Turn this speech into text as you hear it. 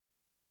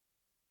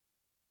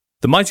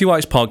The Mighty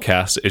Whites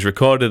podcast is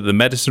recorded at the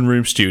Medicine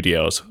Room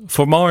Studios.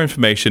 For more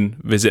information,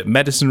 visit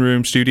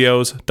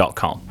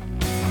medicineroomstudios.com.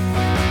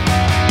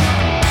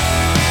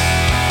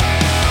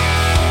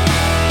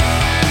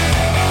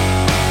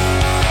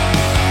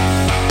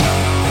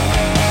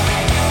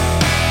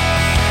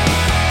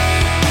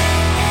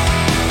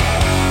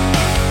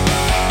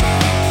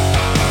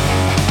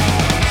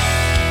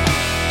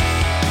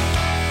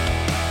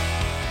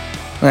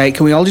 Right,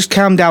 can we all just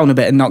calm down a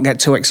bit and not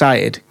get too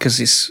excited?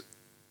 Because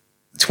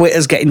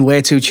Twitter's getting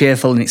way too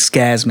cheerful and it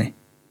scares me.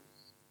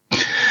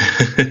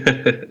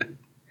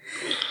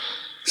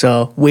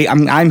 So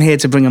I'm here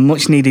to bring a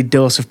much needed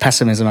dose of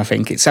pessimism, I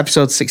think. It's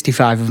episode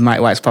 65 of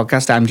Mighty Whites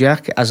podcast. I'm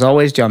Jack, as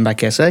always, joined by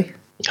KC.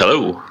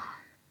 Hello.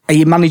 Are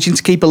you managing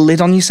to keep a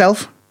lid on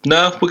yourself?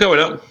 No, we're going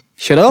up.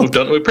 Shut up.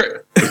 We've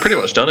pretty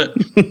much done it.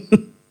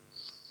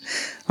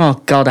 Oh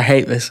God, I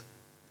hate this.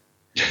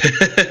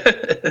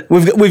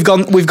 We've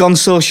gone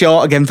so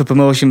short again for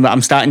promotion that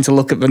I'm starting to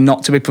look at the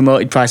not to be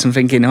promoted price and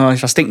thinking, oh,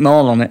 if I stick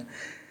more on it,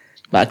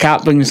 but I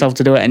can't bring myself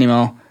to do it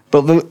anymore.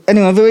 But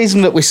anyway, the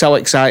reason that we're so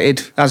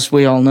excited, as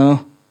we all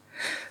know,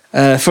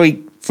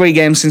 three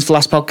games since the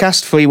last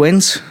podcast, 3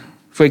 wins,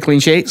 3 clean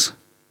sheets,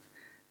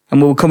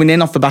 and we were coming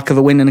in off the back of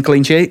a win and a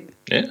clean sheet.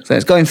 Yeah. So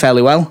it's going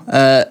fairly well.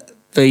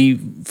 The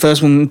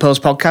first one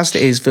post podcast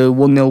is the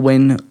 1-0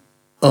 win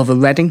over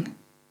Reading.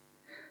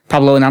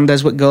 Pablo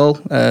Hernandez with goal.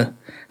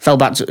 Fell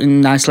back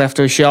nicely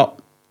after a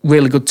shot.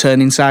 Really good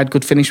turn inside.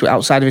 Good finish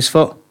outside of his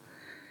foot.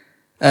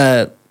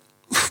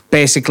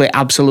 Basically,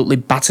 absolutely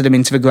battered him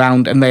into the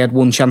ground, and they had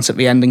one chance at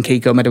the end, and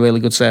Kiko made a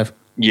really good save.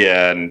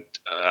 Yeah, and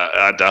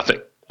I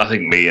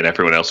think me and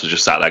everyone else was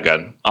just sat there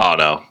going, "Oh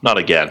no, not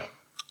again,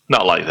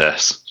 not like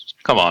this.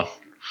 Come on."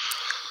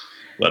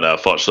 But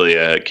fortunately,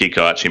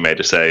 Kiko actually made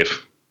a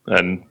save,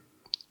 and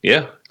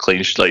yeah,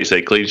 clean, like you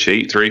say, clean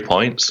sheet, 3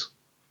 points,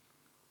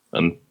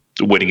 and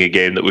winning a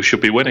game that we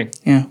should be winning.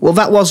 Yeah, well,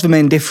 that was the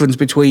main difference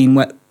between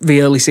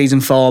the early season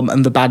form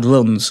and the bad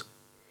runs.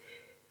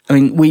 I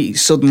mean, we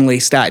suddenly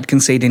started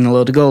conceding a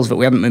load of goals that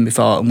we hadn't been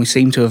before, and we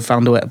seem to have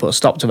found a way to put a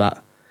stop to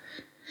that.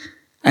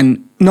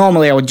 And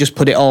normally I would just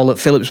put it all at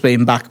Phillips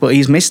being back, but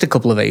he's missed a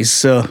couple of these,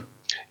 so...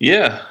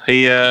 Yeah,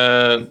 he...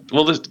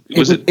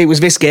 it was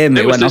this game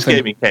that he went off. It was this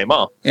game he came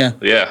off. Yeah.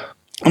 Yeah.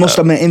 I must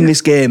admit, in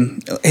this game,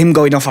 him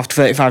going off after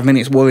 35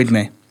 minutes worried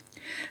me.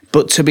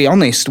 But to be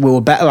honest, we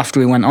were better after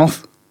he went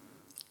off.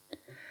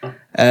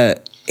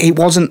 He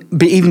wasn't,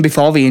 even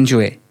before the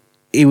injury,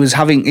 he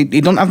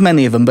don't have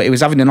many of them, but he was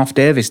having an off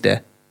Davis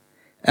day.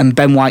 And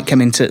Ben White came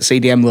into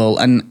CDM role,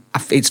 and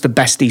it's the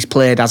best he's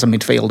played as a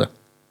midfielder.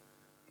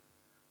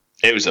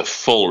 It was a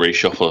full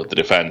reshuffle of the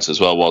defence as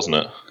well, wasn't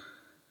it?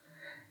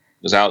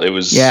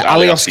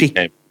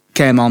 Alioski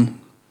came on.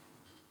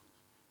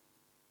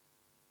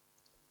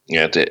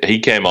 Yeah, he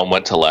came on,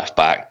 went to left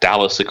back,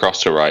 Dallas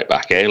across to right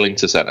back, Ayling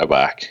to centre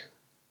back.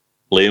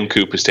 Liam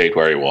Cooper stayed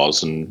where he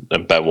was, and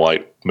Ben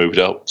White moved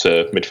up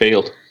to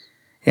midfield.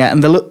 Yeah,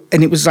 and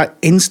it was like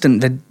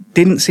instant. They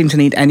didn't seem to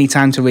need any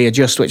time to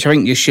readjust, which I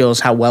think just shows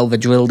how well they're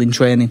drilled in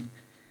training.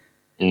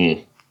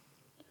 Mm.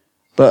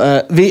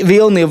 But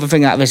the only other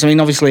thing out of this, I mean,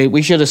 obviously,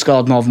 we should have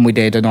scored more than we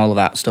did and all of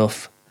that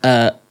stuff.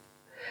 The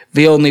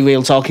only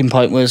real talking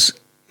point was,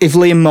 if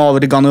Liam Moore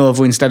had gone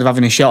over instead of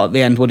having a shot at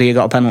the end, would he have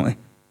got a penalty?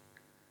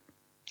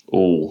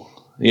 Oh,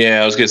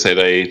 yeah, I was going to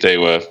say they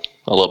were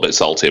a little bit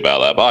salty about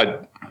that,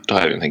 but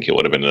I don't think it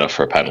would have been enough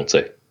for a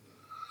penalty.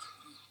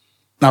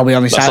 I'll be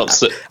honest,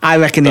 I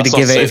reckon he'd have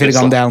given it if it had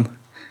gone down.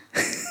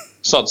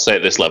 It's not to say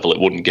at this level it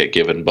wouldn't get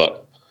given,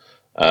 but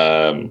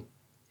because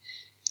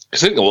I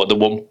think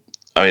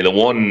the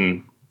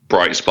one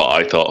bright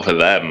spot I thought for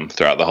them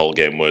throughout the whole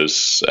game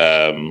was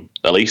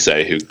Elise,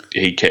 who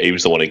he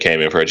was the one who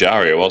came in for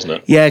Ajaria, wasn't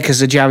it? Yeah,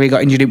 because Ajaria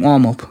got injured in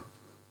warm-up.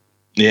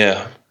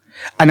 Yeah.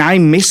 And I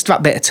missed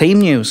that bit of team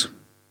news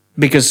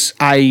because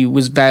I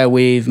was there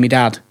with my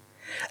dad.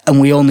 And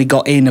we only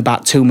got in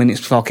about 2 minutes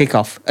before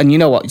kickoff. And you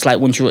know what? It's like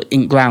once you're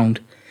in ground,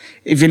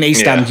 if you're in East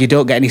Stand, you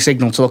don't get any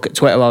signal to look at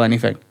Twitter or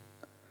anything.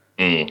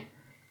 Mm.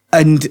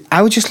 And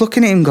I was just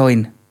looking at him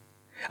going,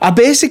 I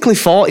basically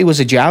thought he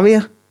was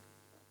Ajaria.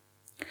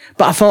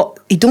 But I thought,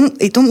 it don't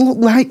look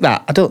like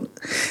that. I don't...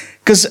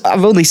 Because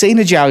I've only seen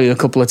Ajaria a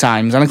couple of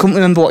times, and I couldn't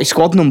remember what his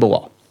squad number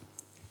was.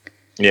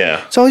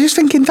 Yeah. So I was just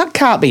thinking, that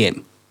can't be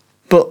him.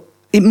 But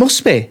it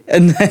must be.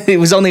 And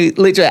it was only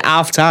literally at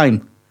half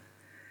time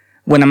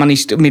when my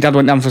dad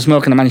went down for a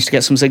smoke and I managed to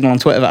get some signal on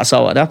Twitter that I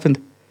saw what had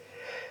happened.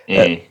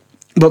 Mm.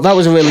 But that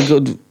was a really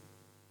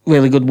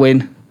good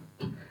win.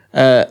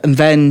 And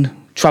then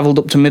travelled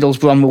up to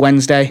Middlesbrough on the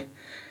Wednesday,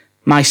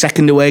 my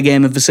second away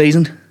game of the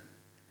season.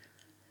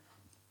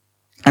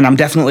 And I'm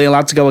definitely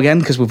allowed to go again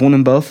because we've won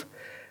them both.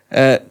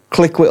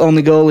 Click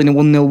only goal in a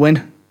 1-0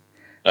 win.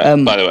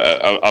 By the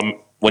way,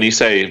 when you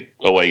say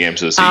away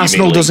games of the season,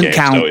 Arsenal you mean doesn't games,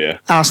 count. don't you?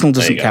 Arsenal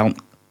doesn't count.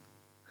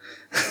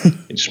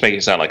 You just make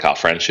it sound like our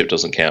friendship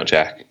doesn't count,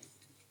 Jack.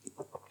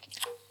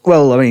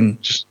 Well, I mean,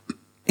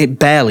 it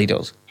barely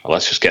does. Well,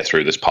 let's just get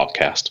through this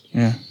podcast.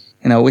 Yeah,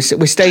 you know, we're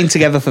staying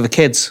together for the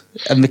kids,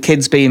 and the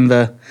kids being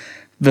the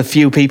the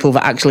few people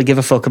that actually give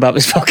a fuck about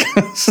this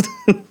podcast.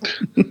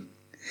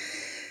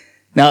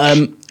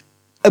 Now,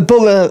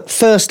 Borough,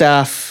 first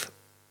half,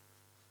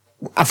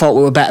 I thought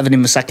we were better than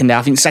in the second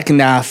half. In the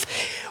second half,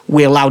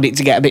 we allowed it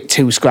to get a bit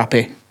too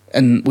scrappy,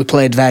 and we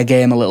played their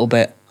game a little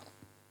bit.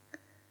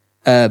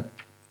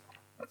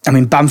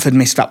 Bamford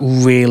missed that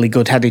really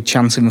good headed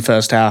chance in the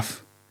first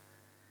half.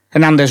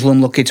 Hernandez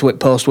run lucky to it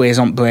post ways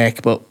on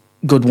break, but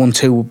good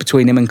 1-2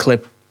 between him and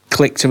Click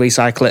to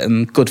recycle it,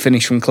 and good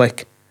finish from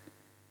Click.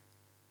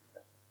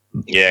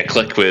 Yeah,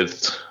 Click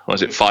with,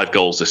 5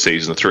 goals this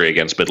season, 3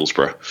 against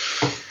Middlesbrough.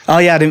 Oh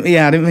yeah, I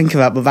didn't think of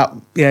that, but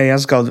he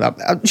has got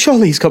that.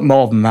 Surely he's got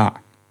more than that.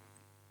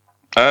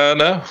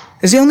 No.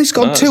 Has he only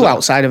scored 2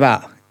 outside of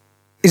that?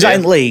 Is that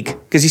in league?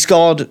 Because he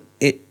scored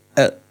it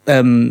at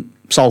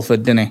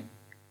Salford, didn't he?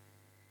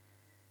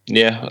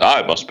 Yeah,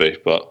 it must be,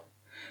 but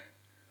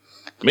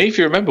if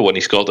you remember when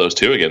he scored those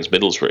 2 against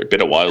Middlesbrough, it'd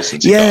been a while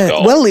since he got a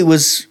goal. Well,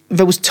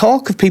 there was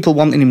talk of people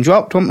wanting him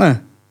dropped, wasn't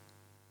there?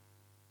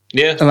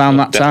 Yeah. Around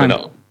that time.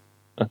 Not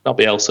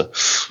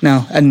Bielsa.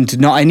 No, and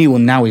not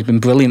anyone now. He's been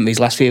brilliant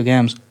these last few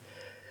games.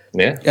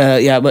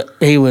 Yeah. But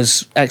he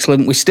was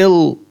excellent. We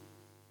still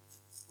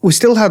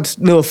had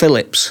no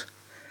Phillips,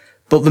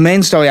 but the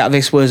main story out of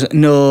this was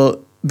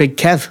no Big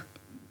Kev.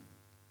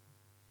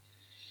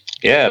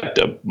 Yeah,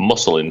 a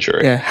muscle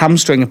injury. Yeah,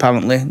 hamstring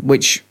apparently,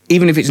 which,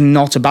 even if it's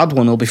not a bad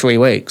one, will be 3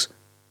 weeks.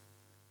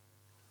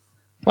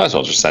 Might as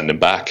well just send him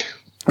back.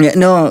 Yeah,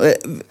 no,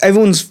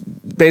 everyone's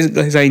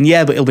basically saying,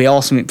 yeah, but he'll be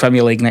awesome in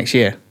Premier League next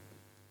year.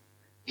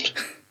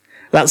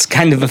 That's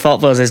kind of the thought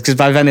process, because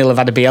by then he'll have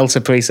had a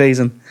Bielsa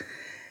pre-season.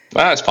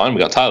 It's fine,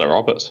 we got Tyler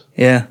Roberts.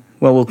 Yeah,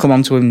 well, we'll come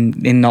on to him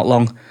in not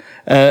long.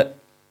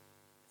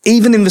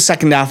 Even in the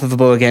second half of the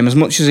Borough game, as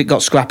much as it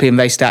got scrappy and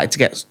they started to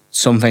get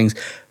some things,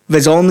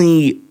 there's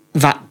only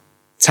that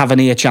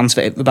Tavernier chance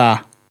that hit the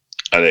bar.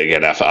 And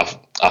again, I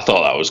thought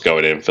that was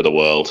going in for the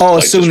world. Oh,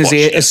 as soon as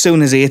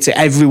he hit it,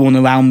 everyone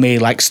around me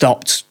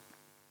stopped.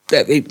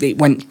 It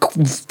went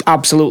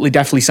absolutely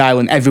deathly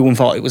silent. Everyone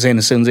thought it was in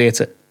as soon as he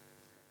hit it.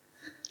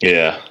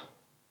 Yeah,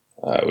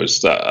 it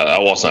was.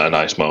 That wasn't a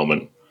nice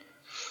moment.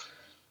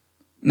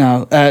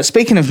 No.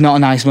 Speaking of not a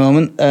nice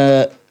moment,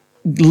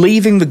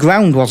 leaving the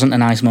ground wasn't a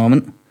nice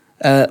moment.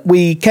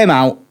 We came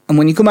out, and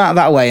when you come out of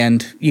that away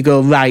end, you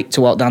go right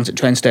to walk down to the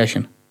train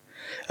station.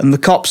 And the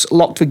cops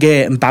locked the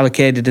gate and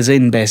barricaded us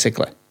in,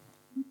 basically.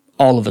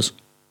 All of us.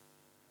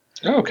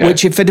 Okay.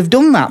 Which, if they'd have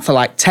done that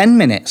for 10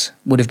 minutes,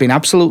 would have been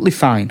absolutely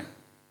fine.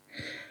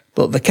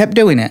 But they kept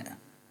doing it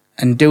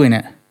and doing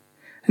it.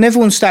 And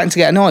everyone's starting to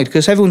get annoyed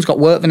because everyone's got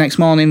work the next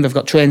morning, they've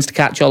got trains to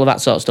catch, all of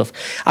that sort of stuff.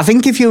 I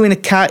think if you're in a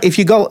car, if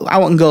you go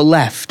out and go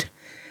left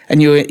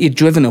and you're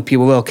driven up, you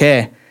were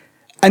okay.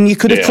 And you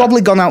could have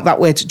probably gone out that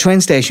way to the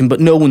train station, but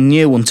no one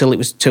knew until it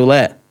was too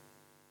late.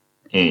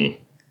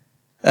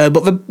 But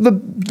they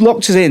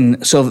locked us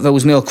in so that there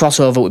was no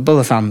crossover with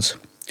Borough fans.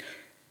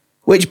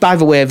 Which, by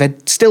the way, there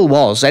still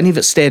was. Any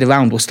that stayed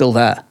around were still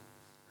there.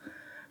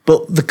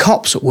 But the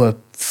cops were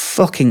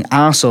fucking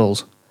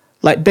arseholes.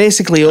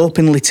 Basically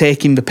openly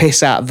taking the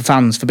piss out of the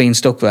fans for being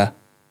stuck there.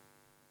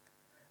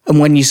 And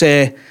when you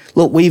say,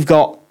 look, I've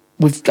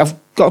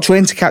got a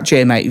train to catch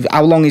here, mate.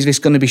 How long is this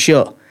going to be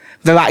shut?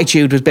 Their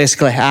attitude was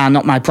basically,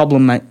 not my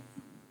problem, mate.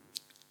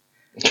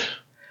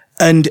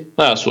 And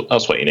that's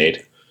what you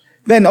need.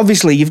 Then,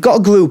 obviously, you've got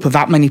a group of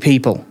that many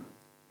people.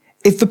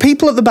 If the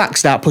people at the back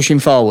start pushing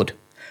forward,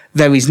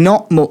 there is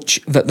not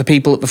much that the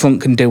people at the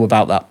front can do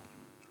about that.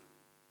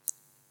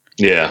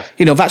 Yeah.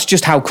 That's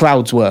just how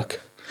crowds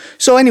work.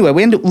 So anyway,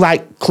 we end up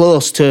right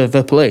close to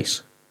the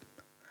police.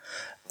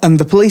 And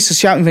the police are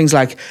shouting things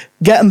like,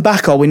 get them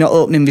back or we're not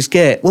opening this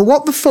gate. Well,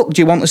 what the fuck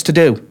do you want us to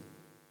do?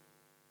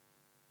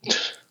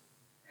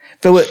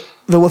 They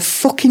were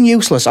fucking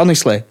useless,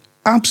 honestly.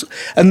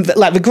 And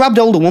they grabbed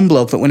hold of one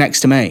bloke that were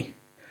next to me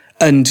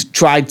and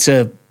tried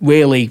to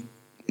really...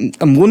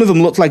 And one of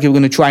them looked like he were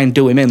going to try and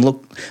do him in.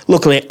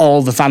 Luckily,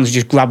 all the fans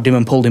just grabbed him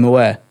and pulled him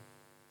away.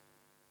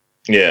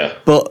 Yeah.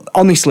 But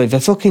honestly, the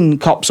fucking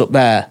cops up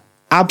there,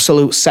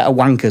 absolute set of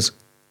wankers.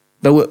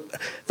 They were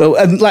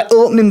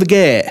opening the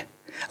gate,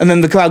 and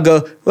then the crowd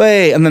go,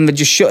 "Wait," and then they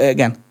just shut it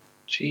again.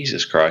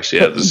 Jesus Christ,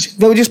 yeah.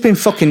 They were just being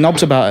fucking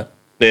knobs about it.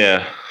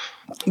 Yeah.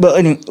 But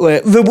anyway,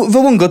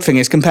 the one good thing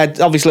is,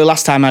 obviously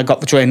last time I got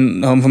the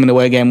train home from an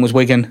away game was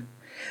Wigan,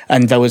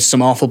 and there was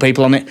some awful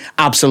people on it.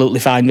 Absolutely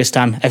fine this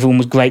time. Everyone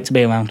was great to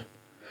be around.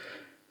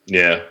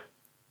 Yeah.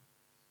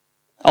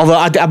 Although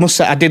I must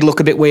say, I did look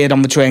a bit weird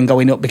on the train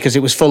going up because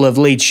it was full of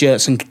Leeds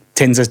shirts and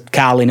tins of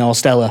Carling or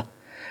Stella.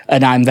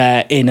 And I'm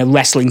there in a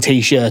wrestling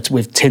T-shirt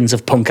with tins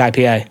of Punk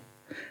IPA.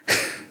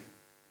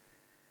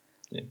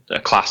 A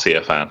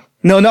classier fan.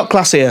 No, not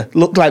classier.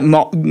 Looked like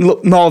more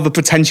of a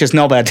pretentious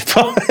knobhead.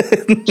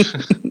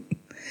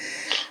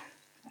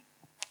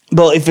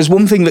 But if there's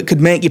one thing that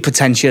could make you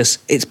pretentious,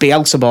 it's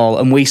Bielsa ball,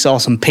 and we saw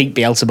some peak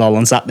Bielsa ball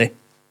on Saturday.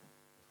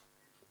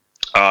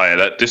 Oh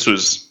yeah, this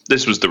was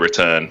the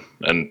return,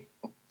 and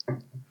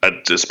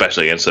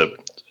especially against a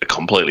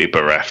completely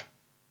bereft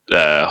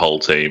whole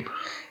team.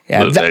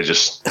 Yeah,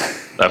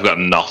 they've got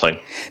nothing.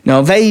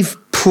 No, they've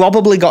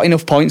probably got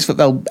enough points that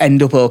they'll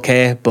end up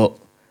okay, but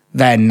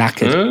they're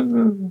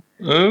knackered.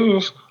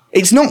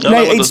 It's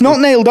not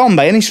nailed on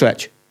by any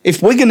stretch.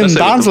 If Wigan and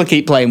Barnsley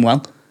keep playing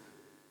well.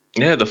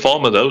 Yeah, the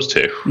form of those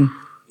two.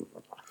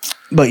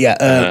 But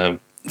yeah,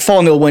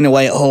 4-0 win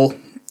away at Hull.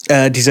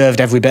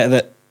 Deserved every bit of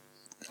it.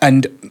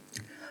 And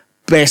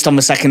based on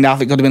the second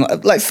half, it could have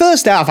been... Like,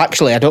 first half,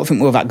 actually, I don't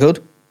think we were that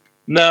good.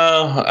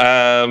 No.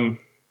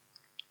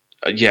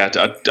 Yeah,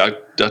 I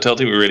don't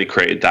think we really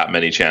created that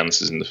many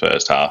chances in the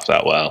first half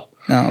that well.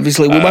 No,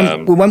 obviously, we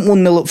went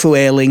 1-0 up through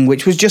Ayling,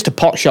 which was just a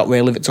pot shot,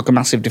 really, that took a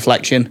massive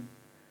deflection.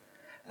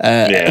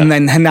 And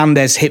then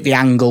Hernandez hit the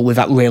angle with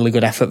that really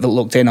good effort that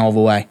looked in all the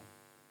way.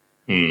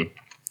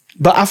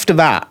 But after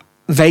that,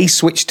 they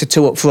switched to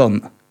 2 up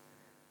front.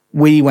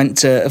 We went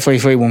to a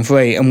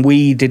 3-3-1-3, and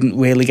we didn't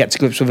really get to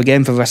grips with the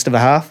game for the rest of the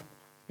half.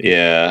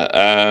 Yeah,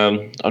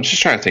 I'm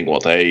just trying to think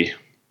what they...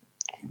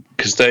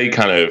 Because they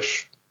kind of...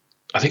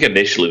 I think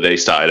initially they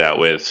started out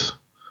with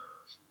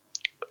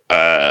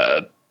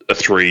a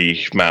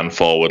 3-man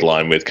forward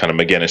line with kind of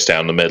McGuinness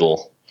down the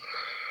middle.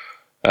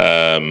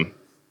 But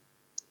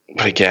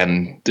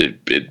again,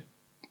 they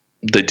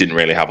didn't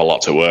really have a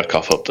lot to work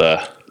off up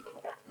there.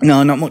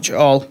 No, not much at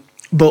all.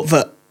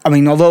 But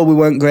although we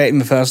weren't great in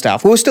the first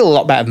half, we were still a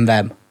lot better than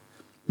them.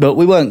 But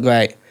we weren't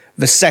great.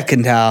 The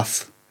second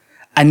half,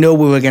 I know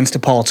we were against a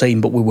poor team,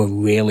 but we were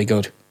really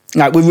good.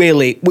 Like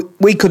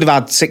we could have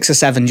had 6 or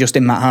 7 just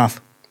in that half.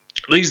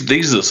 These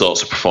are the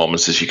sorts of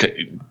performances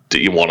that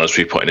you want us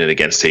to be putting in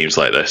against teams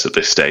like this at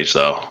this stage,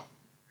 though.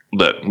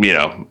 That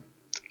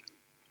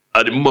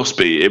and it must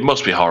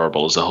be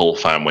horrible as a Hull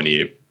fan when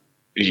you're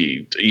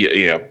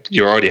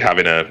already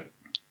having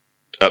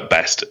at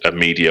best a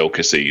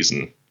mediocre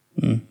season,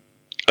 and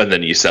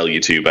then you sell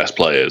your 2 best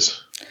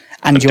players,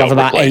 and you have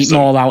about 8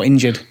 more out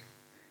injured.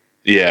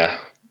 Yeah,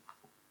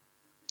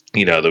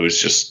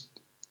 there's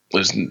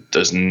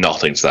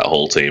nothing to that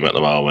whole team at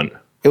the moment.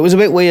 It was a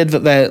bit weird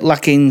that they're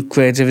lacking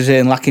creativity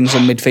and lacking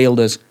some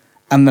midfielders,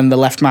 and then they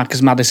left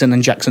Marcus Maddison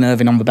and Jackson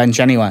Irving on the bench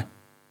anyway.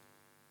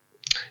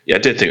 Yeah, I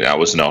did think that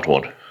was an odd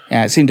one.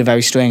 Yeah, it seemed a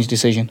very strange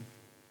decision.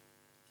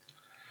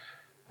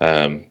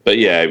 But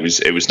yeah, it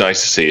was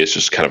nice to see us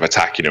just kind of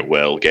attacking at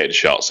will, getting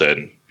shots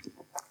in,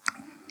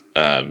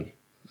 and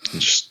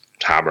just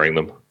hammering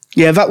them.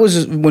 Yeah, that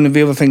was one of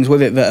the other things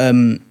with it,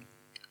 that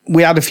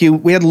we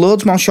had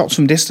loads more shots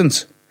from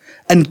distance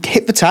and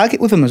hit the target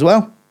with them as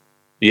well.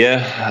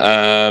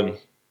 Yeah,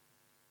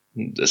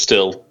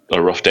 still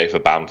a rough day for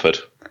Bamford.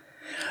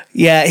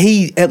 Yeah,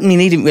 he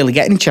didn't really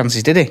get any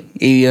chances, did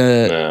he?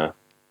 No.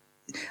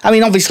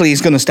 Obviously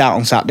he's going to start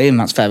on Saturday, and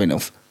that's fair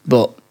enough.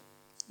 But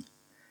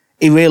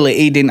he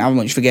didn't have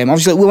much for the game.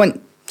 Obviously, we went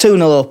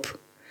 2-0 up,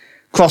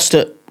 crossed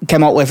it,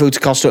 came all the way through to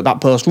Costa at that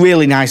post.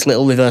 Really nice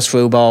little reverse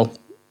through ball.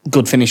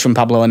 Good finish from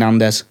Pablo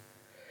Hernandez.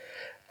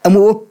 And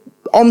we were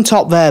on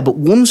top there, but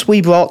once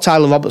we brought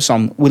Tyler Roberts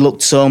on, we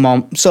looked so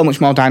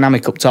much more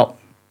dynamic up top.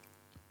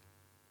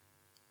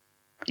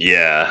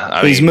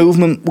 Yeah, his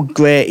movement was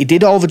great. He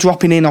did all the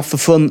dropping in off the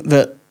front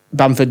that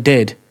Bamford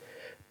did,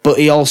 but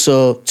he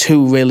also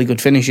 2 really good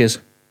finishes.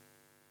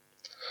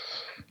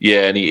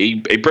 Yeah, and he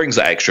brings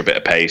that extra bit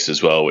of pace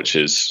as well, which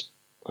is,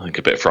 I think,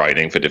 a bit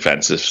frightening for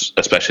defences,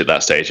 especially at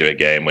that stage of a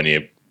game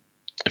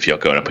if you're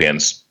going up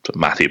against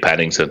Matthew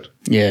Pennington.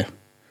 Yeah.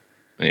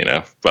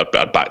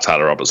 I'd back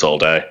Tyler Roberts all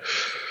day.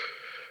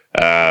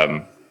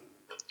 And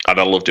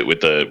I loved it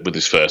with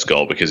his first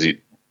goal because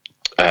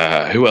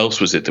who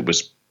else was it that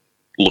was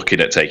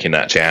looking at taking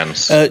that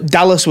chance?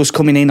 Dallas was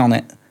coming in on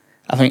it,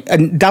 I think.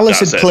 And Dallas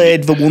had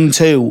played the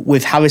 1-2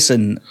 with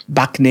Harrison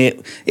back near...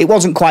 It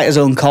wasn't quite his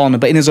own corner,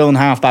 but in his own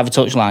half by the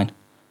touchline.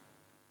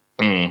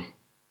 And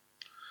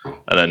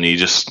then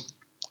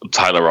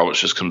Tyler Roberts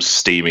just comes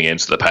steaming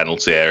into the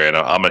penalty area, and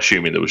I'm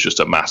assuming there was just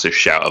a massive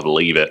shout of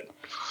leave it.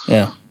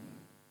 Yeah.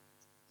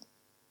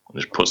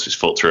 Just puts his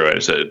foot through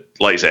it. So,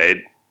 like I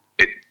said,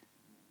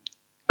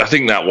 I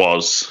think that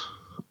was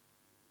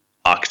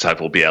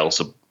archetypal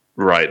Bielsa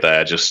right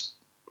there, just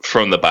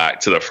from the back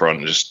to the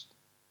front, just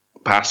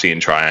passing in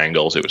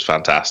triangles. It was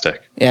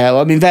fantastic. Yeah,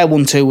 their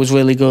 1-2 was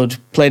really good.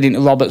 Played into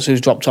Roberts, who's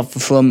dropped off the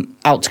front,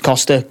 out to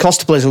Costa.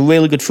 Costa plays a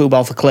really good through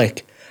ball for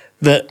Click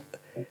that,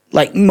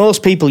 like,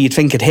 most people you'd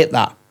think had hit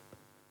that.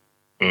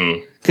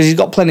 Because he's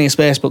got plenty of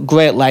space, but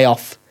great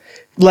layoff.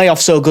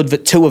 Layoff so good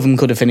that 2 of them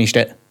could have finished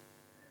it.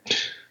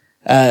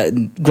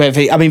 Great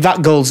thing.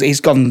 That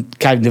he's gone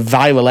kind of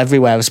viral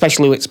everywhere,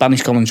 especially with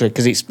Spanish commentary,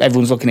 because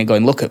everyone's looking at it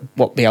going, look at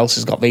what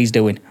Bielsa's got these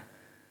doing.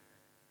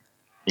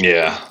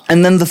 Yeah.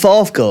 And then the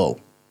 4th goal,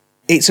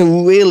 it's a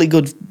really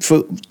good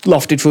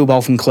lofted through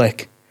ball from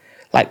Click,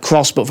 like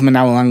cross but from a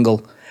narrow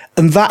angle,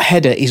 and that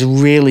header is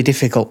really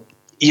difficult.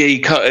 Yeah,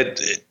 you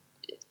can't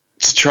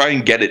to try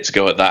and get it to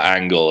go at that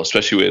angle,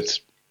 especially with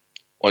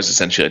what is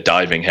essentially a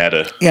diving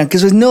header. Yeah,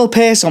 because there's no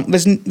pace on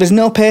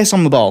no pace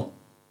on the ball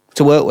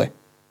to work with.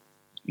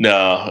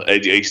 No,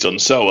 he's done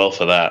so well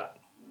for that.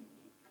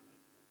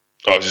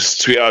 I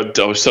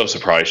was so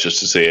surprised just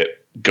to see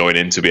it going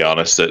in, to be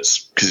honest.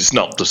 It's because it's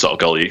not the sort of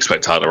goal you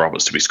expect Tyler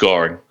Roberts to be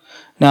scoring.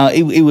 No,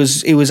 he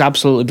was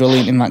absolutely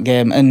brilliant in that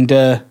game,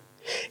 and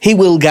he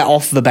will get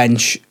off the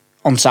bench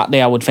on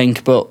Saturday, I would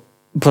think, but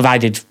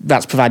provided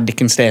he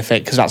can stay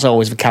fit, because that's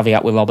always the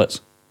caveat with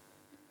Roberts.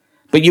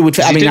 But you would,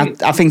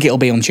 I think it'll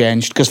be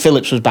unchanged because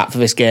Phillips was back for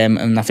this game,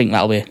 and I think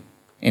that'll be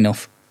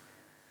enough.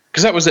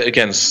 Because that was it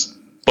against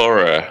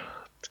Borough.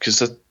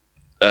 Because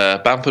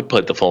Bamford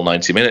played the full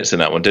 90 minutes in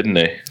that one, didn't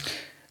he?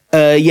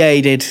 Yeah,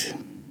 he did.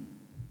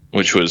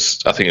 Which was,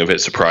 I think, a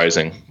bit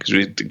surprising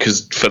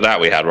because for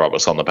that we had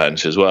Roberts on the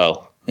bench as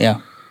well.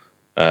 Yeah.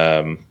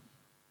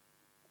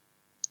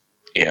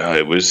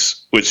 It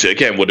was, which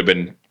again would have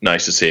been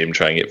nice to see him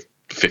try and get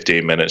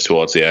 15 minutes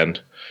towards the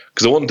end.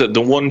 Because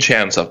the one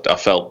chance I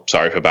felt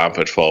sorry for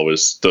Bamford for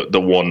was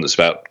the one that's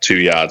about 2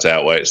 yards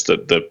out, where it's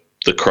the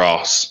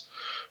cross.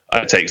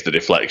 And it takes the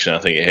deflection. I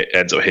think it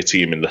ends up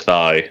hitting him in the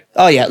thigh.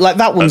 Oh yeah, like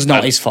that one's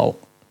not his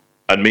fault.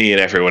 And me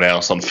and everyone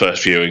else on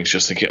first viewings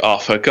just thinking, oh,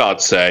 for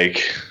God's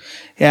sake.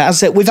 Yeah, as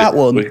I said, with that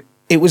one,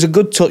 it was a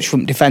good touch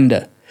from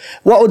defender.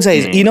 What I would say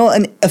is,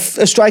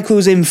 a striker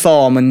who's in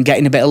form and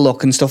getting a bit of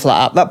luck and stuff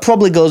like that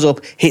probably goes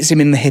up, hits him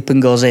in the hip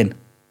and goes in.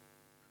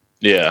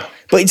 Yeah.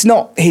 But it's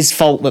not his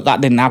fault that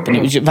didn't happen.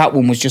 It was that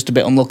one was just a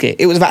bit unlucky.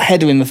 It was that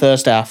header in the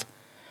first half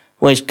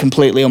where he's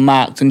completely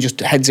unmarked and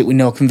just heads it with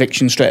no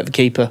conviction straight at the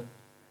keeper.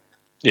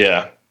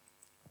 Yeah.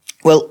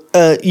 Well,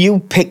 you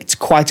picked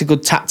quite a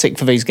good tactic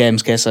for these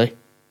games, Casey.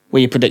 Were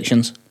your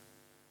predictions?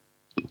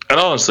 And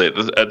honestly,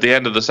 at the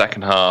end of the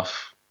second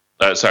half,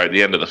 at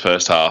the end of the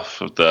first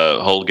half of the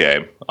whole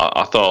game,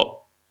 I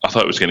thought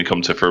it was going to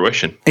come to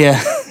fruition.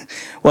 Yeah.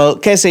 Well,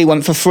 Casey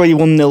went for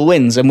 3-1-0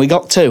 wins, and we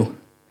got 2.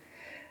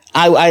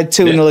 I had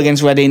 2-0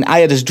 against Reading. I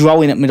had us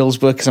drawing at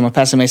Middlesbrough because I'm a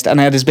pessimist,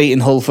 and I had us beating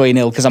Hull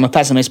 3-0 because I'm a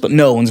pessimist, but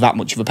no one's that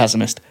much of a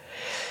pessimist.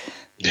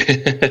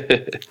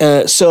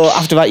 So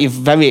after that, you've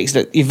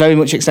very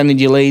much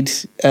extended your lead.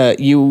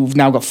 You've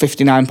now got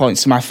 59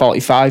 points to my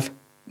 45.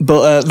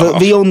 But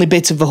the only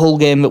bit of the whole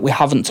game that we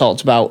haven't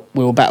talked about,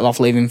 we were better off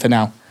leaving for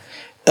now.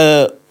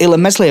 Ilan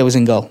Meslier was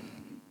in goal.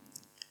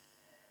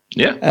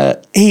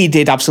 Yeah. He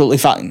did absolutely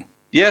fine.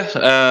 Yeah.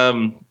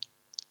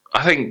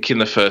 I think in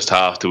the first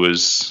half there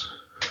was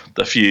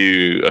a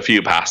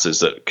few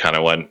passes that kind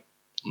of went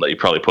that you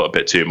probably put a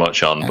bit too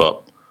much on,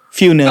 but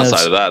few nerves.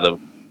 Outside of that,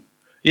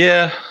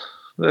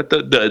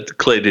 that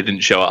clearly didn't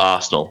show at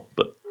Arsenal,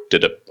 but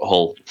did at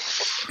Hull.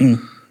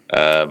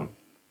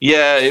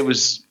 It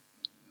was.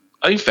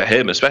 I think for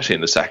him, especially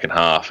in the second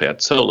half, he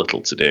had so little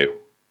to do.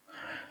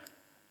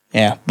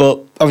 Yeah,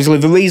 but obviously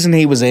the reason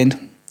he was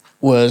in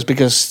was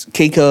because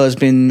Kiko has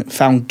been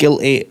found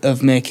guilty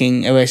of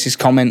making a racist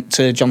comment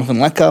to Jonathan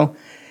Lecco.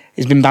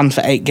 He's been banned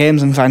for 8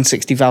 games and fined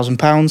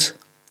 £60,000.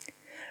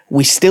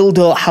 We still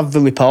don't have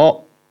the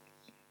report,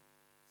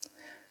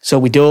 so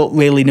we don't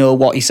really know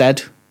what he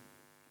said.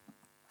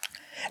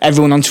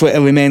 Everyone on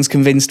Twitter remains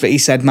convinced that he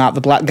said Mark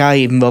the Black Guy,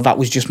 even though that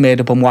was just made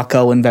up on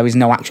Wacko and there is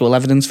no actual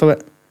evidence for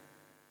it.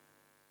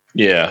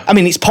 Yeah. I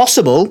mean, it's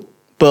possible,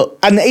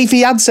 and if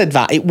he had said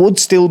that, it would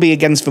still be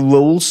against the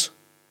rules.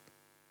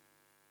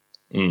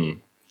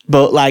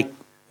 But,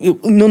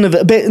 none of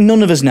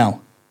us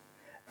know.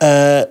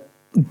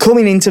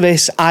 Coming into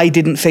this, I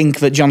didn't think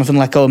that Jonathan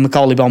Lecco and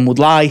Macaulay Bonne would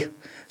lie,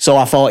 so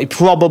I thought he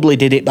probably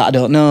did it, but I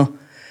don't know.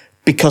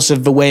 Because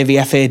of the way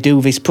the FA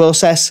do this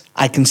process,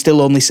 I can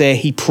still only say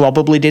he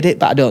probably did it,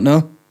 but I don't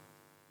know.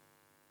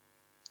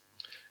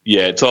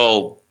 Yeah, it's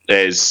all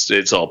based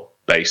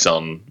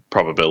on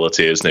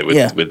probability, isn't it,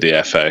 with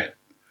the FA?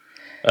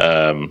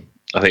 I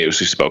think it was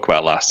we spoke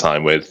about last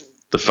time with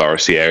the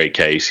Forestieri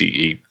case.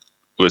 He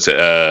was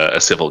a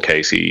civil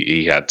case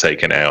he had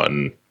taken out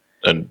and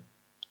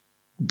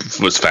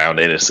was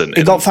found innocent.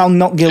 He got found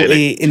not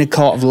guilty in a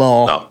court of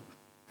law,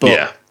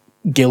 but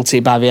guilty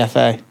by the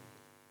FA.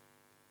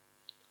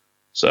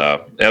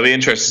 So it'll be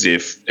interesting to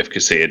see if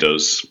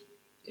Casilla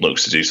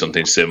looks to do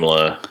something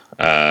similar.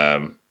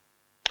 The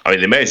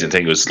amazing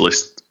thing was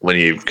when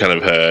you kind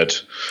of heard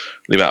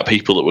the amount of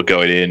people that were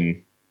going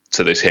in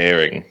to this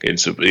hearing in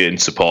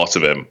support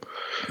of him.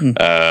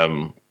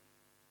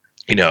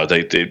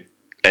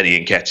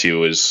 Eddie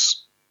Nketiah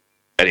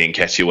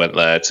went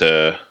there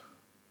to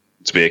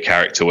be a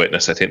character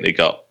witness. I think they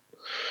got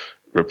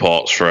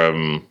reports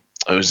from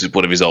it was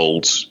one of his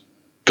old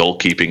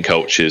goalkeeping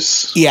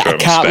coaches from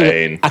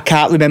Spain. I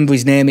can't remember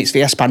his name. It's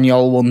the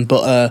Espanyol one,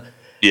 but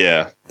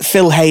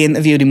Phil Hay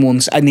interviewed him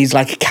once, and he's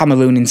like a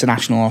Cameroon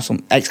international or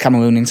some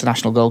ex-Cameroon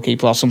international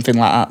goalkeeper or something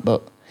like that.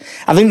 But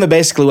I think they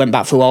basically went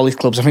back through all his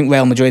clubs. I think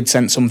Real Madrid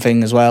sent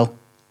something as well.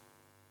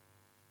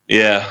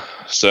 Yeah,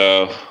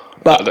 so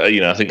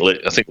I think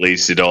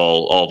Leeds did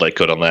all they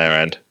could on their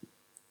end.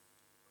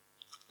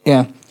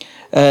 Yeah,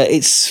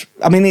 it's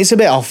a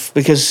bit off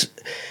because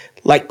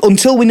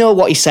until we know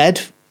what he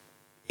said.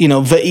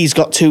 That he's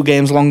got 2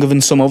 games longer than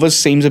some others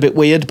seems a bit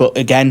weird, but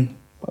again,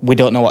 we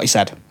don't know what he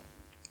said.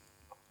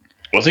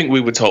 Well, I think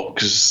we were told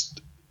because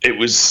it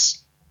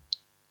was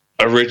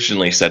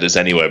originally said as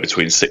anywhere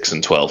between 6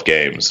 and 12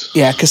 games.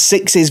 Yeah, because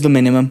 6 is the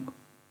minimum.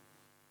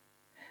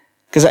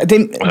 Because I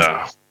didn't.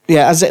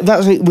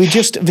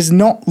 There's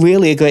not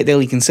really a great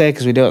deal you can say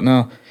because we don't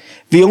know.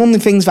 The only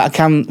thing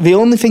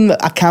that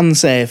I can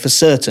say for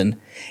certain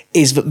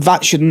is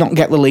that should not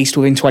get released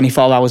within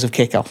 24 hours of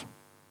kickoff.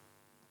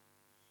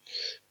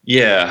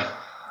 Yeah.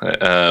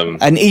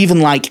 And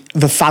even like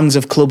the fans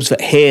of clubs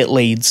that hate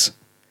Leeds,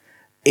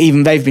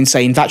 even they've been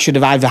saying that should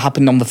have either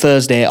happened on the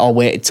Thursday or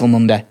waited till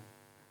Monday.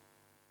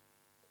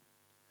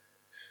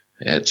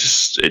 Yeah, it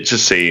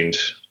just seemed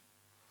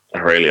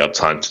a really odd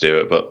time to do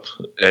it, but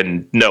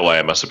in no way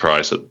am I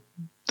surprised that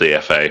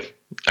the FA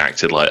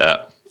acted like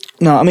that.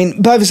 No, I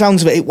mean, by the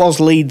sounds of it, it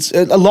was Leeds.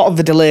 A lot of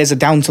the delays are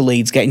down to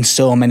Leeds getting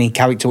so many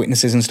character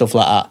witnesses and stuff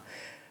like that.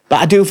 But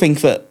I do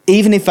think that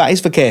even if that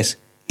is the case,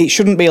 it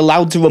shouldn't be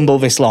allowed to rumble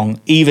this long,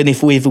 even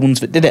if we're the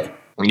ones that did it.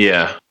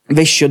 Yeah.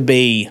 This should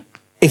be...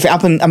 If it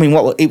happened... I mean,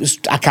 what it was...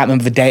 I can't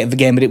remember the date of the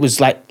game, but it was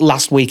like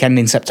last weekend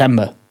in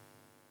September.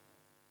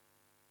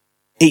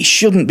 It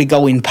shouldn't be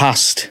going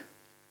past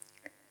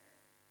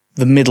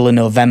the middle of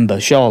November,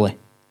 surely.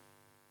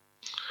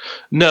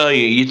 No,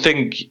 you'd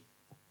think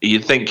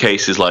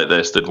cases like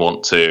this they'd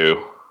want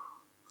to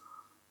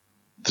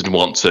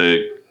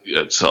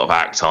sort of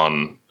act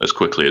on as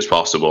quickly as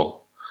possible.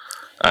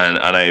 And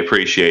I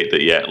appreciate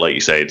that. Yeah, like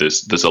you say,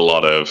 there's a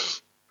lot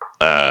of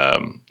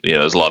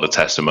there's a lot of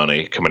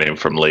testimony coming in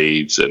from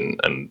Leeds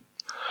and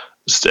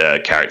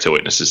character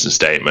witnesses and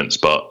statements,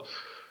 but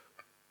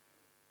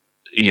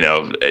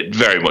it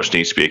very much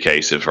needs to be a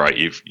case of right.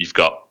 You've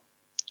got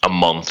a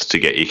month to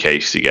get your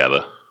case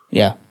together.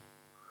 Yeah.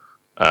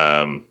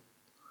 And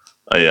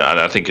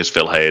I think as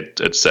Phil Hay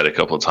had said a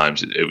couple of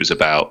times, it was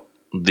about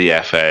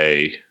the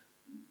FA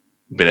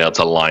being able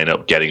to line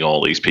up getting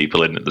all these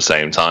people in at the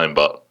same time,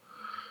 but.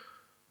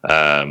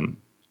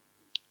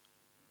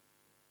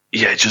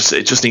 It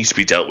just needs to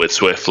be dealt with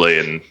swiftly,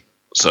 and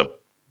so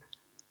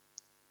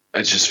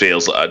it just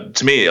feels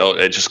to me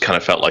it just kind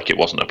of felt like it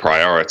wasn't a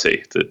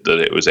priority that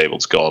it was able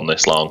to go on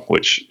this long,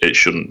 which it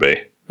shouldn't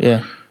be.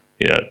 Yeah,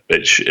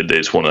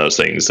 it's one of those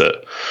things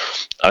that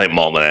I think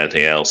more than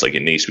anything else, like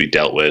it needs to be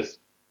dealt with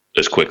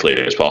as quickly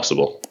as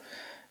possible.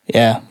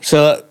 Yeah.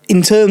 So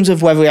in terms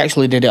of whether we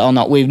actually did it or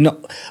not, we're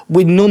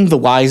none the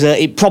wiser.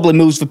 It probably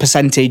moves the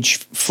percentage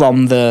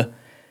from the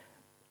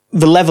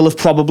level of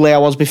probably I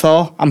was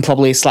before. I'm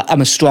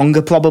a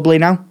stronger probably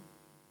now,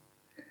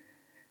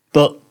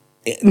 but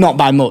not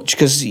by much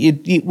because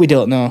we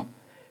don't know.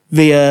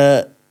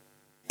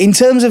 In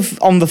terms of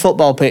on the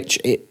football pitch,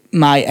 it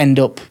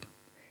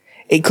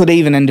could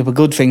even end up a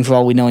good thing for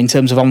all we know in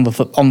terms of on the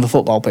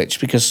football pitch,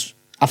 because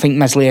I think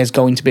Meslier is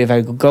going to be a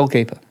very good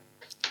goalkeeper.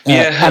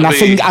 And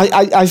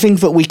I think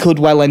that we could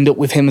well end up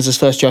with him as his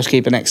first choice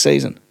keeper next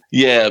season.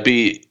 Yeah, it'll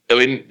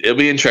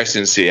be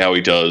interesting to see how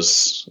he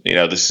does.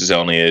 This is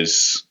only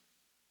his.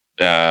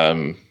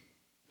 Did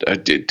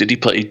he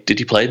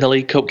play in the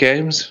League Cup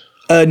games?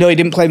 No, he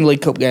didn't play in the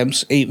League Cup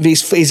games.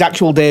 His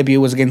actual debut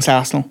was against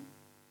Arsenal.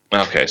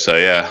 Okay, so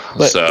yeah,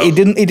 but he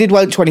didn't. He did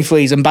well at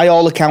 23s, and by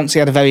all accounts, he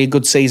had a very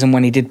good season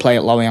when he did play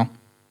at Lorient.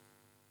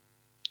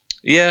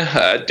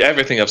 Yeah,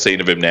 everything I've seen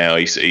of him now,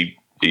 he's he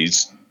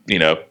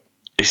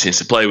seems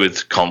to play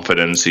with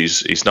confidence.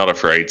 He's not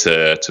afraid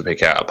to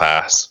pick out a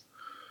pass.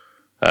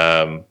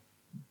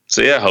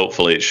 So yeah,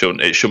 hopefully it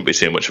shouldn't be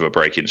too much of a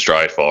break in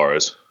stride for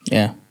us.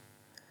 Yeah,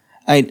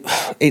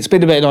 it's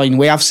been a bit annoying.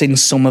 We have seen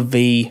some of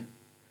the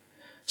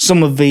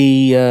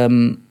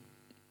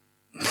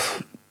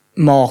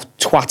more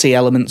twatty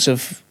elements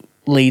of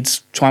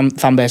Leeds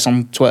fan base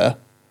on Twitter,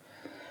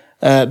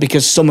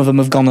 because some of them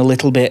have gone a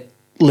little bit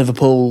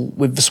Liverpool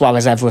with the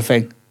Suarez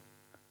everything.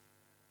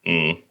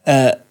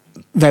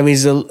 There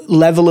is a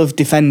level of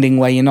defending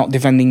where you're not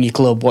defending your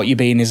club. What you're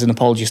being is an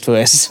apologist for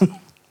racism.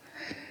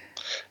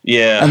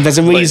 Yeah. And there's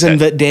a reason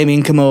that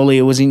Damien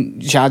Camoli was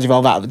in charge of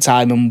all that at the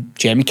time, and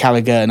Jamie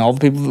Carragher and all the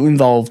people who were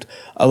involved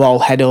are all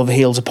head over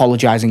heels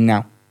apologising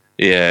now.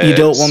 Yeah. You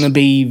don't want to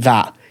be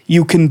that.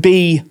 You can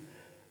be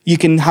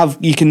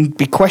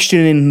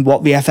questioning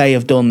what the FA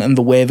have done and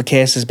the way the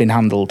case has been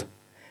handled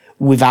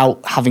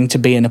without having to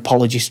be an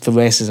apologist for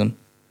racism.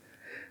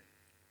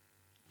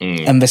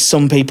 And there's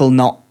some people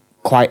not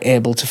quite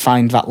able to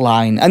find that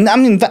line. And I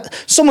mean,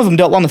 some of them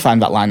don't want to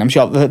find that line. I'm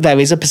sure there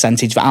is a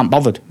percentage that aren't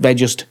bothered.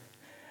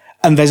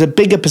 And there's a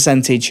bigger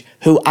percentage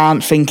who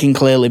aren't thinking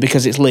clearly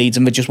because it's Leeds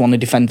and they just want to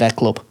defend their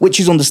club, which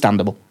is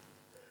understandable.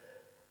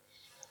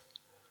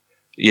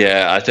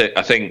 Yeah,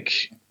 I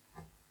think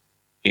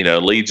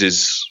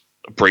Leeds'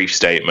 brief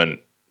statement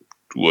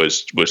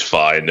was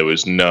fine. There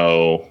was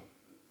no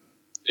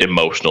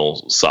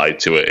emotional side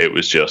to it. It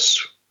was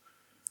just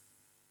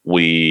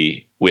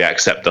we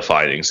accept the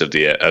findings of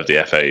the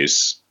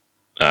FA's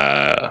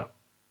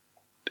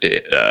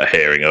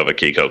hearing over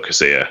Kiko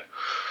Casilla.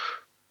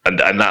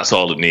 And that's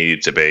all it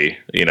needed to be.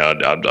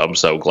 I'm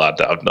so glad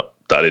that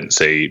I didn't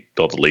see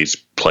all the Leeds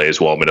players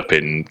warming up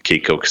in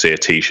Kiko Casilla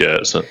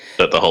t-shirts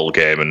at the whole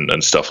game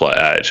and stuff like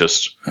that. It's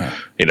just,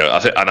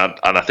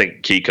 I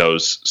think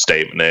Kiko's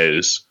statement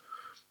is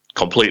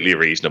completely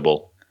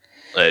reasonable,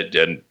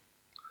 and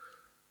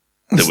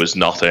there was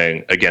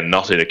nothing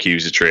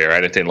accusatory or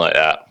anything like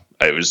that.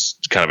 It was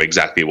kind of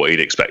exactly what you'd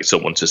expect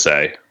someone to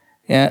say.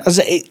 Yeah,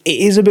 it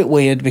is a bit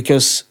weird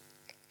because,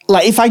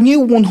 like, if I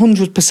knew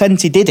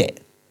 100% he did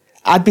it,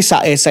 I'd be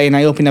sat here saying,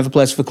 I hope he never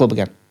plays for the club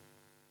again.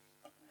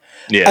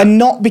 Yeah. And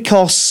not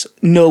because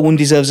no one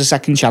deserves a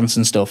second chance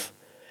and stuff.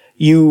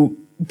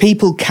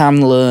 People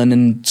can learn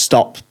and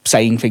stop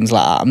saying things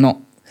like that.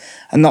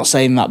 I'm not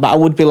saying that, but I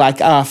would be like,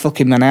 fuck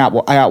him then, I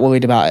ain't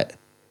worried about it.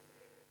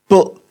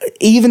 But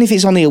even if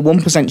it's only a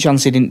 1%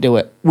 chance he didn't do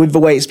it, with the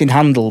way it's been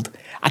handled,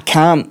 I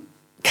can't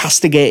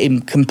castigate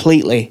him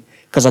completely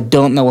because I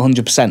don't know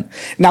 100%.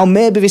 Now,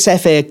 maybe this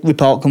FA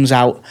report comes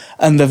out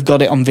and they've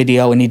got it on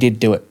video and he did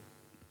do it.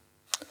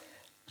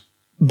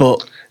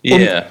 But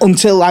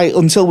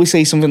until we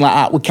see something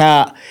like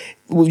that,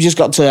 we've just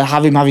got to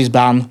have him have his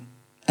ban,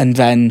 and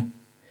then,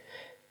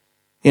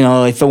 you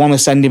know, if they want to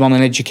send him on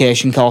an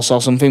education course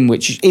or something,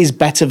 which is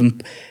better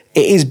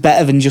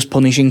than just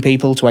punishing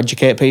people to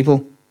educate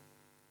people.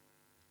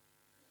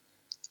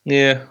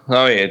 Yeah.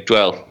 Oh, yeah.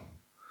 Well,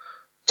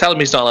 tell him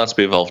he's not allowed to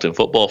be involved in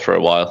football for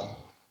a while.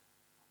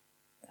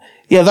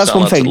 Yeah, that's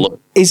one thing.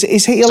 Is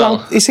he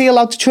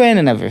allowed to train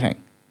and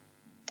everything?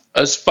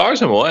 As far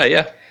as I'm aware,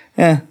 yeah.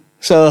 Yeah.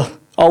 So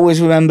always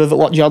remember that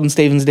what Jordan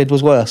Stevens did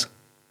was worse.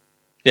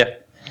 Yeah.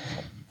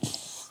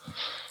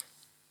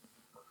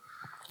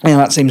 Yeah,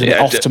 that seems a bit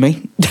off to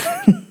me.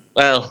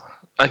 Well,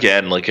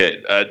 again, like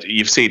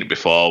you've seen it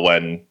before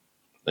when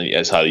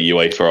it's how the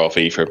UEFA or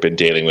FIFA have been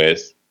dealing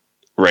with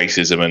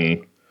racism,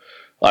 and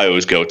I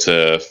always go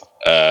to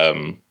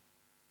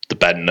the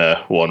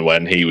Bentner one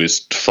when he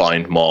was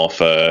fined more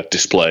for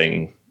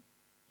displaying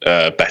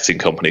betting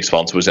company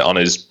sponsor. Was it on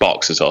his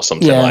boxes or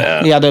something like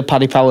that? He had a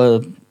Paddy Power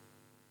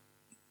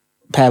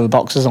pair of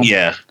boxes on.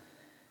 Yeah,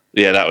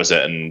 that was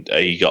it, and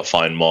he got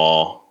fined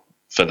more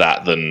for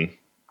that than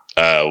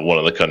one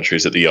of the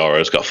countries at the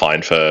Euros got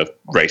fined for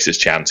racist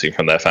chanting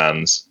from their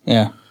fans.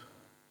 Yeah.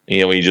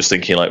 You know, you're just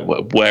thinking, like,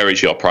 where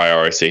is your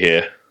priority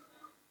here?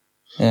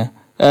 Yeah.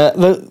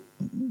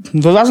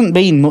 There hasn't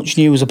been much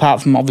news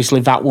apart from obviously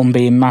that one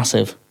being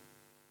massive.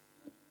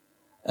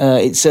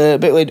 It's a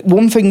bit weird.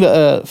 One thing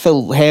that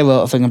Phil Hay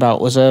wrote a thing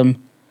about was, have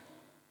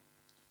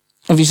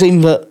you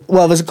seen that?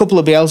 Well, there's a couple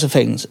of Bielsa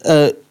things.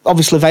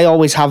 Obviously, they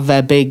always have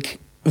their big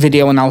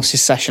video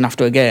analysis session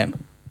after a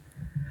game.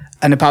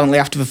 And apparently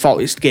after the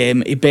 40th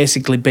game, he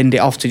basically binned it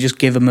off to just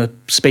give him a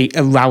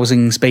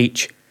rousing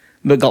speech,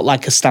 but got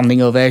like a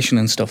standing ovation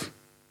and stuff.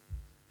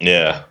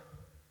 Yeah.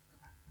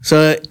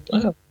 So,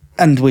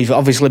 and we've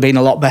obviously been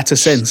a lot better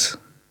since.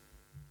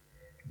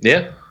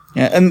 Yeah.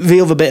 Yeah, and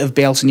the other bit of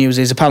Bielsa news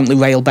is apparently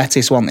Real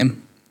Betis want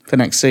him for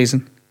next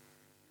season.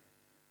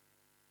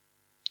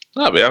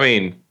 No, but I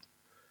mean,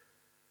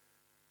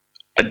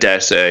 I dare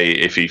say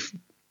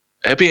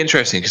it'd be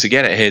interesting because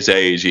again, at his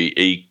age,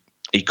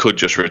 he could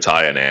just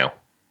retire now.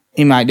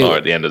 He might do or it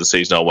at the end of the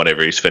season, or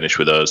whenever he's finished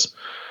with us.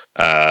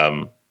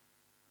 But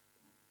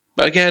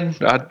again,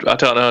 I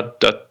don't know.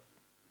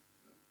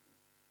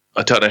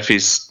 I don't know if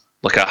he's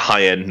like a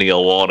high-end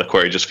Neil Warnock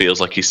where he just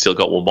feels like he's still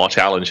got one more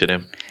challenge in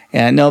him.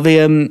 Yeah, no, the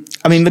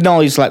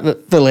noise, like the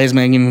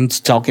Leesman him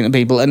talking to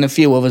people, and a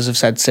few others have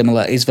said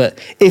similar, is that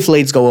if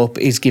Leeds go up,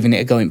 he's giving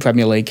it a go in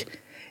Premier League.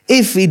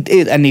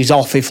 And he's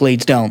off if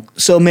Leeds don't.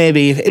 So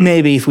maybe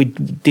if we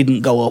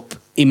didn't go up,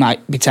 he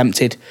might be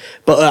tempted.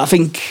 But I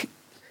think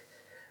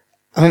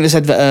they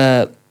said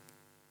that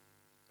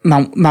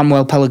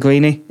Manuel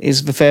Pellegrini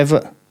is the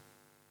favourite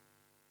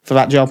for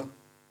that job.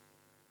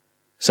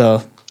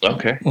 So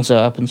okay, we'll see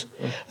what happens.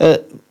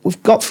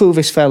 We've got through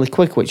this fairly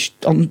quick, which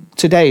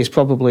today is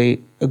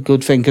probably a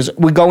good thing because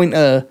we're going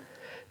to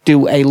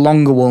do a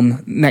longer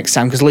one next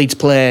time because Leeds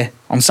play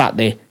on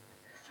Saturday,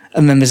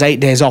 and then there's 8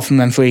 days off and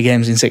then 3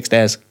 games in 6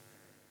 days.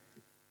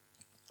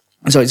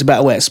 So it's a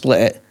better way to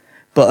split it.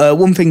 But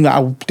one thing that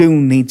I do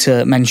need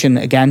to mention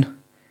again,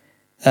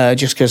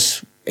 just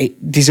because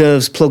it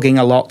deserves plugging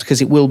a lot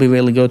because it will be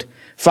really good.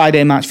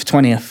 Friday, March the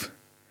 20th,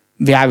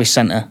 the Irish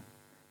Centre,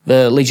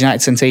 the Leeds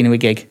United centenary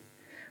gig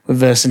with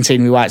the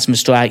centenary Whites and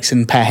Strikes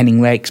and Per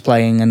Henning Rakes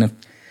playing, and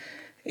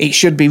it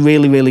should be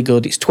really, really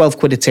good. It's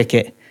 £12 a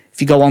ticket.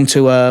 If you go on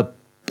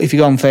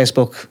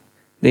Facebook,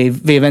 the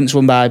event's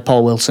run by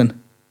Paul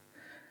Wilson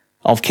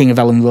of King of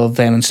Ellen Road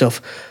fame and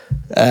stuff,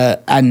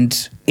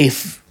 and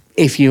if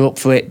you're up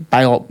for it,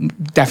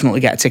 definitely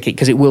get a ticket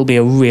because it will be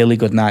a really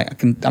good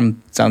night.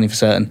 I'm telling you for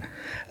certain.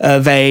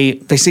 They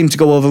seem to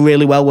go over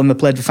really well when they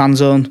played the fan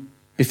zone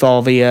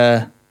before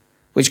the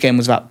which game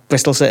was that?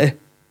 Bristol City?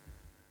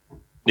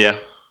 Yeah.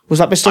 Was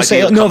that Bristol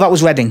City? No, that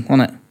was Reading,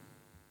 wasn't it?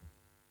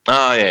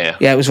 Oh, yeah.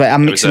 Yeah, it was right.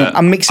 I'm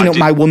mixing up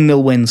my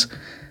 1-0 wins.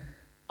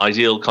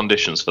 Ideal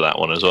conditions for that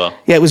one as well.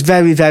 Yeah, it was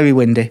very, very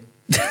windy.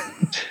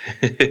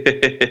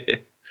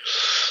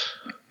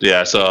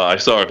 Yeah, so I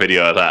saw a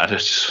video of that,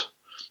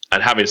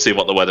 and having seen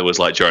what the weather was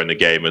like during the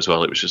game as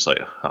well, it was just like,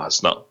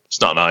 it's not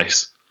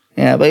nice.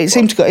 Yeah, but it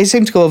seemed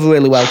to go over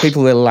really well.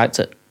 People really liked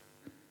it.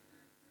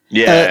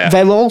 Yeah.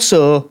 They're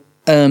also,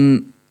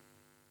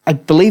 I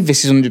believe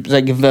this is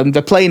 100%.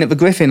 They're playing at the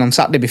Griffin on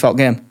Saturday before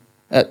game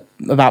at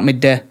about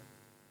midday.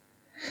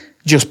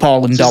 Just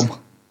Paul and Dom.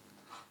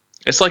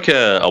 It's like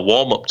a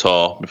warm-up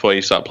tour before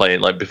you start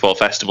playing, like before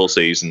festival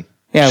season.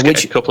 Yeah, just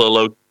get a couple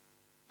of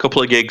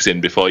couple of gigs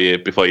in before you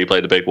play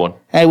the big one?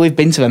 Hey, we've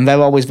been to them.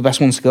 They're always the best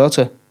ones to go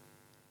to.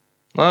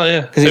 Oh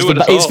yeah, Because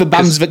it's for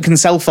bands that can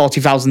sell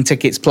 40,000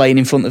 tickets playing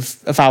in front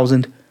of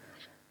 1,000.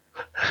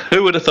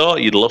 Who would have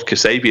thought you'd love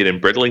Kasabian in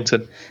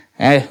Bridlington?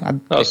 Hey,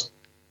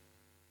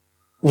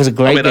 was a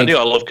great gig. I knew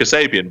I loved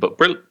Kasabian, but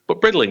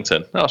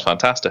Bridlington, that was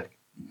fantastic.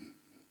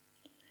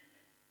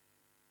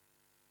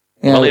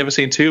 Yeah. Only ever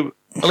seen two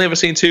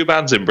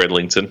bands in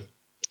Bridlington: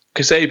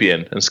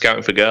 Kasabian and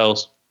Scouting for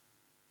Girls.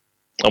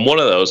 And one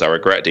of those I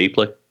regret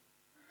deeply.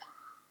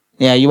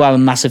 Yeah, you are a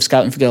massive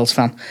Scouting for Girls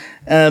fan.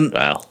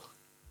 Well,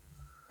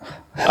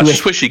 I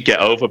just wish he'd get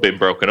over being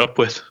broken up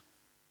with.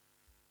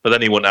 But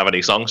then he wouldn't have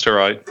any songs to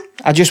write.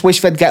 I just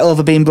wish they'd get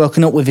over being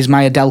broken up with his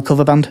My Adele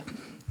cover band.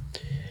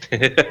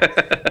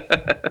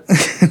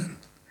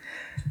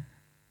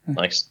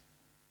 Nice.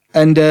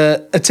 And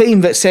a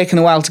team that's taken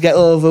a while to get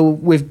over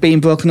with being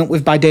broken up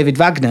with by David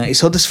Wagner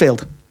is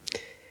Huddersfield.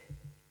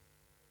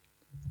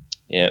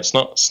 Yeah, it's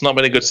not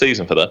been a good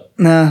season for them.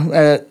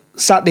 No,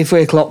 Saturday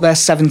 3 o'clock, they're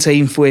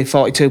 17th with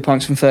 42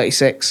 points from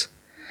 36.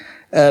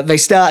 They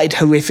started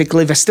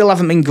horrifically. They still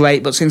haven't been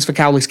great, but since the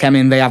Cowleys came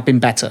in, they have been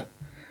better.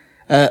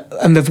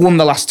 And they've won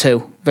the last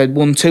two. They'd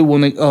won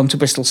 2-1 at home to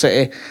Bristol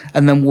City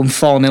and then won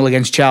 4-0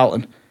 against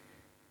Charlton.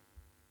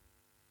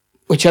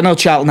 Which I know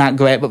Charlton aren't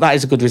great, but that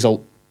is a good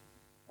result.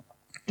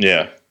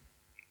 Yeah.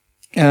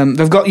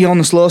 They've got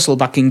Jonas Losel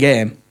back in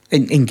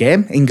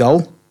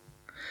goal.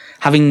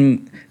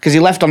 Because he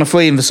left on a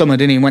free in the summer,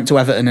 didn't he? He went to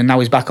Everton and now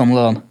he's back on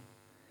loan.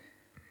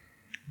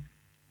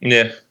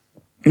 Yeah.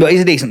 But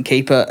he's a decent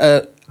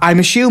keeper. I'm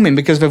assuming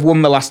because they've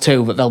won the last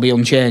two that they'll be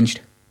unchanged.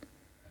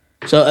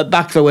 So at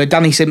back there were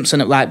Danny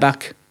Simpson at right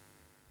back,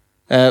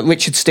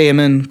 Richard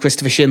Stearman,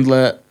 Christopher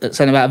Schindler at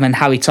centre back, and then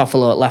Harry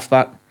Toffolo at left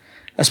back.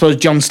 I suppose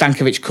John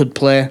Stankovic could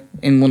play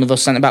in one of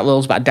those centre back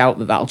roles, but I doubt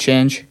that that'll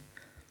change.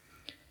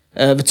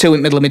 The two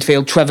in middle of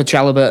midfield, Trevor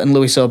Chalobah and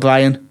Lewis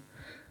O'Brien.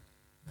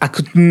 I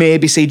could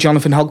maybe see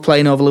Jonathan Hogg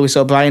playing over Lewis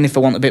O'Brien if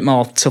they want a bit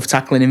more tough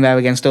tackling in there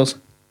against us.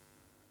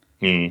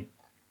 To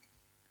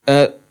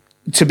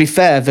be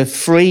fair, the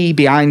three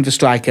behind the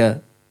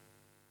striker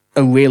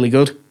are really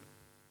good.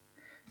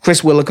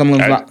 Chris Willock,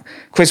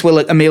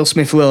 Emile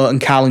Smith-Rowe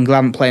and Carlin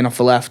Grant playing off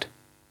the left.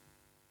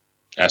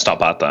 That's not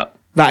bad, that.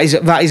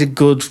 That is a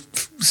good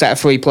set of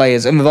three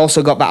players. And we've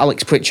also got that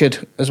Alex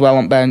Pritchard as well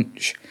on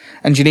bench.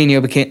 And Janino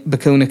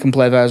Bacuna can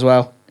play there as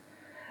well.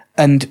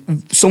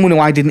 And someone who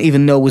I didn't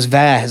even know was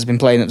there has been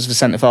playing as the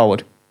centre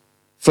forward.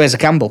 Fraser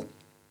Campbell.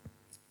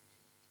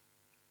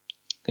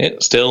 Yeah,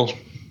 still.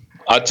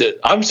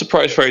 I'm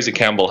surprised Fraser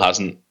Campbell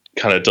hasn't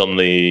kind of done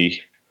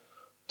the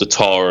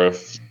tour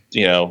of,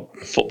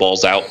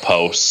 football's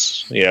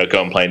outposts,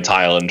 go and play in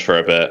Thailand for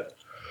a bit.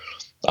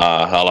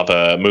 I'll have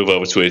a move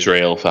over to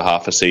Israel for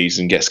half a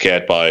season, get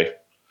scared by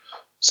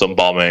some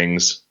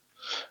bombings.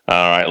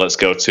 All right, let's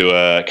go to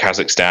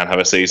Kazakhstan, have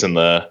a season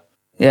there.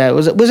 Yeah,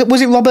 was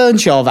it Rob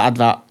Earnshaw that had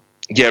that?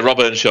 Yeah, Rob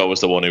Earnshaw was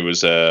the one who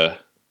was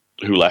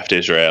who left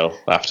Israel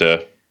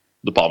after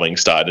the bombing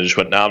started and just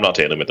went, no, I'm not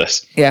dealing with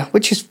this. Yeah,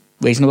 which is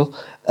reasonable.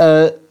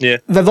 Yeah.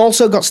 They've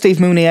also got Steve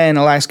Mounier and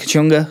Elias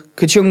Kachunga.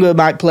 Kachunga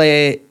might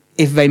play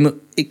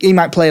he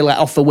might play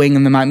off the wing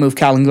and they might move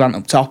Carlin Grant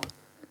up top.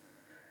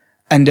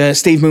 And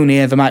Steve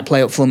Mounier, they might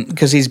play up front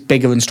because he's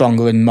bigger and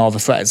stronger and more of a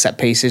threat at set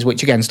pieces,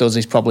 which against us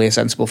is probably a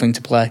sensible thing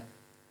to play.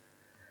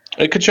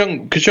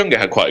 Kachunga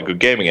had quite a good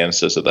game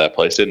against us at their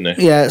place, didn't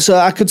he? Yeah, so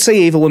I could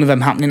see either one of them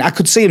happening. I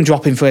could see him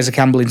dropping Fraser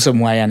Campbell in some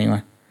way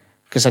anyway,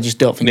 because I just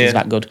don't think he's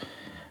that good.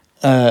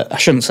 I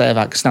shouldn't say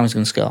that because now he's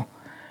going to score.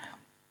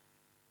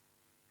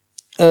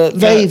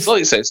 Like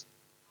you said,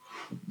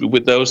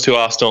 with those two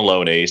Arsenal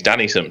loanees,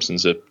 Danny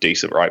Simpson's a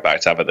decent right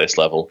back to have at this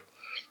level.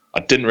 I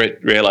didn't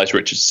realise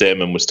Richard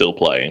Seaman was still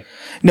playing.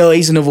 No,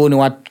 he's another one who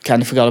I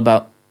kind of forgot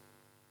about.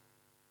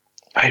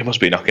 He must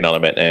be knocking on a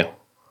bit now.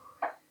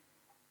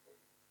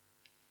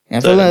 Yeah,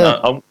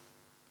 I'm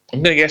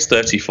going to guess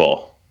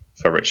 34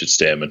 for Richard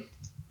Stearman.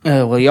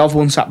 Well, you have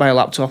one sat by a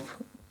laptop.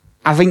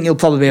 I think you'll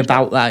probably be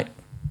about right.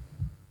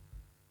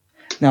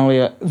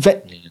 Now,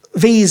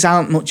 these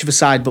aren't much of a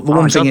side, but the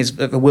one thing is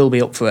that they will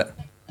be up for it.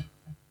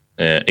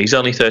 Yeah, he's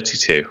only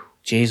 32.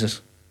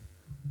 Jesus.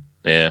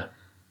 Yeah.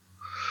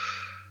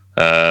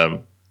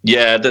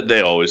 Yeah,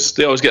 they always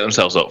get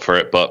themselves up for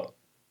it, but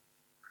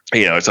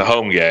it's a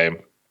home game.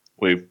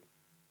 We've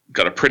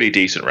got a pretty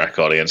decent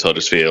record against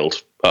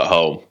Huddersfield at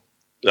home.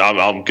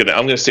 I'm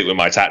gonna stick with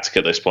my tactic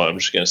at this point. I'm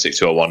just gonna stick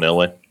to a 1-0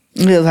 win.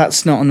 Yeah,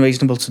 that's not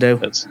unreasonable to do.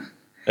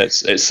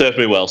 It's served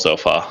me well so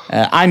far.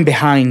 I'm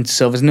behind,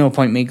 so there's no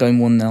point me going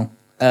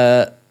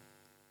 1-0.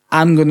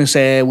 I'm gonna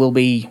say we'll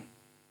win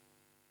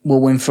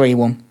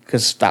 3-1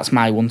 because that's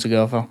my one to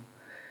go for.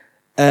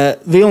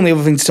 The only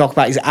other thing to talk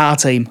about is our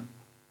team.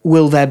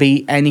 Will there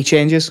be any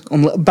changes,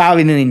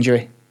 barring an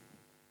injury?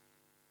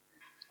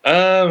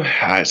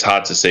 It's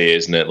hard to say,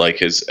 isn't it?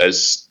 Like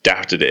as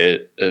daft as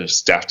it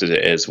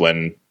is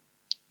when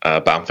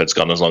Bamford's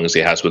gone as long as he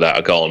has without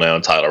a goal now,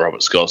 and Tyler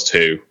Roberts scores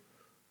 2,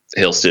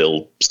 he'll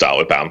still start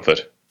with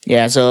Bamford.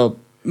 Yeah, so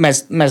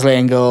Mesley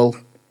in goal,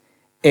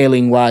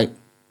 Ailing White,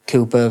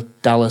 Cooper,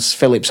 Dallas,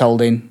 Phillips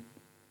holding,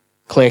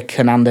 Click,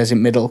 Hernandez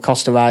in middle,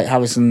 Costa right,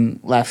 Harrison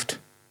left,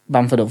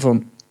 Bamford up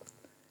front.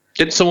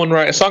 Did someone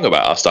write a song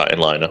about our starting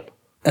lineup?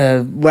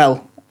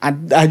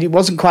 It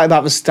wasn't quite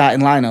about the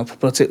starting lineup,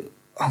 but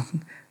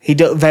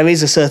there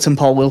is a certain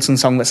Paul Wilson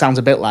song that sounds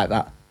a bit like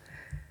that.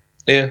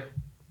 Yeah.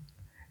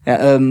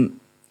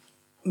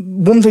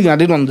 One thing I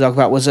did want to talk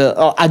about was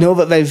I know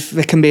that they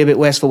can be a bit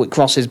wasteful with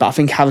crosses, but I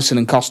think Harrison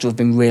and Costa have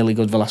been really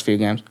good the last few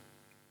games.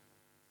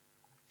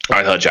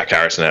 I thought Jack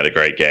Harrison had a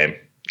great game.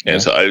 Yeah.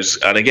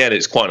 And again,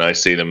 it's quite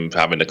nice seeing him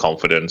having the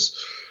confidence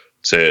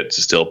to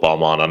still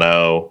bomb on. I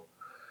know.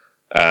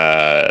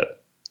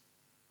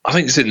 I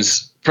think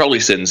since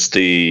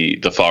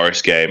the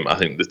Forest game, I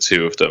think the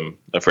two of them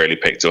have really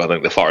picked up. I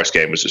think the Forest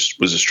game was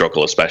a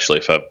struggle,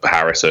 especially for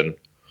Harrison.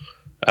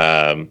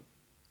 I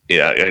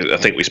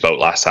think we spoke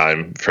last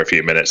time for a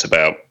few minutes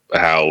about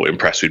how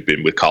impressed we'd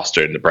been with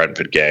Costa in the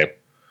Brentford game.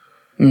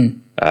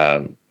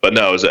 But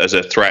no, as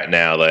a threat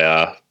now,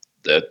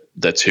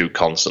 they're two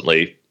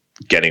constantly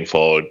getting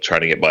forward,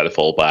 trying to get by the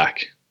full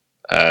back.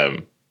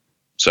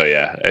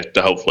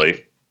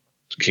 Hopefully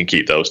can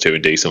keep those two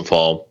in decent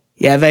form.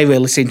 Yeah, they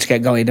really seem to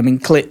get going. I mean,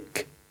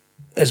 Click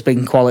has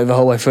been quality the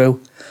whole way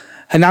through.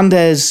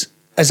 Hernandez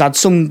has had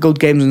some good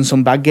games and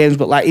some bad games,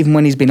 but like even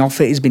when he's been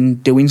off it, he's been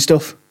doing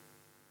stuff.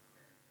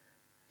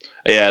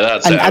 Yeah,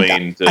 that's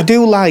and it. I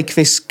do like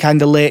this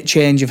kind of late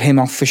change of him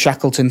off for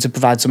Shackleton to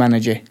provide some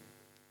energy.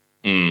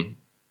 With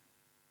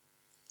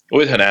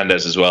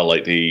Hernandez as well,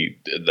 like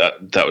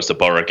that was the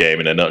Borough game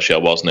in a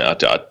nutshell, wasn't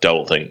it? I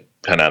don't think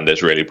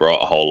Hernandez really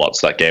brought a whole lot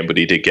to that game, but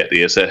he did get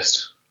the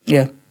assist.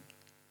 Yeah.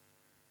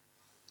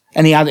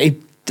 And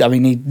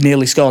he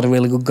nearly scored a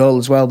really good goal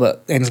as well,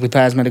 but Ainsley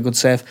Pears made a good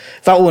save.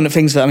 That was one of the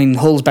things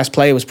Hull's best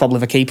player was probably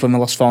the keeper and they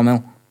lost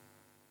 4-0.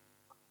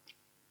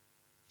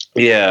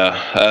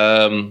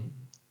 Yeah.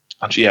 I'm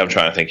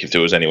trying to think if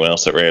there was anyone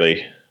else that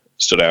really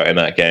stood out in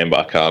that game, but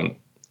I can't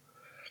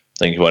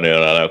think of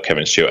anyone. I know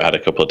Kevin Stewart had a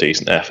couple of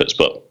decent efforts,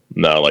 but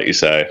no, like you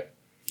say.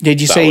 Did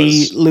you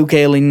see Luke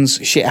Ayling's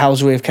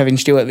shithousery of Kevin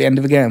Stewart at the end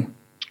of the game?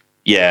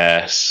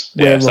 Yes.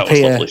 We're yes, up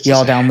here,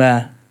 you're down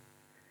there.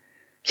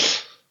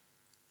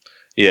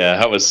 Yeah,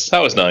 that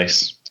was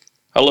nice.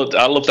 I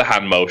love the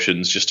hand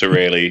motions just to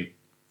really,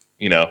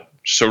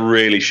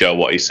 show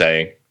what he's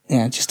saying.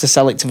 Yeah, just to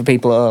sell it to the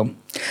people at home.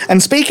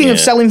 And speaking of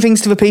selling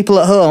things to the people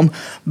at home,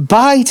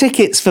 buy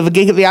tickets for the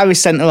gig at the Irish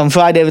Centre on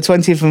Friday the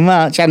 20th of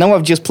March. I know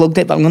I've just plugged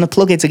it, but I'm going to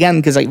plug it again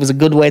because it was a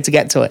good way to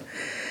get to it.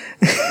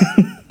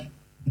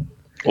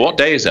 What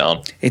day is it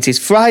on? It is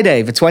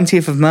Friday the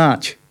 20th of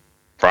March.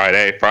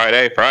 Friday.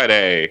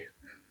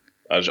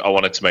 I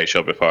wanted to make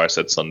sure before I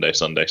said Sunday.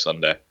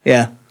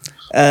 Yeah.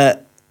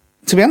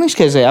 To be honest,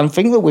 Casey, I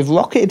think that we've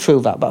rocketed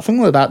through that, but I think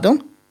we're about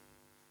done.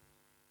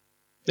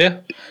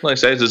 Yeah, like I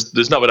say,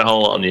 there's not been a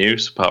whole lot of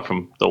news apart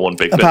from the one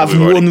big bit. Apart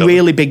from one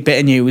really big bit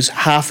of news,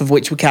 half of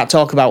which we can't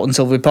talk about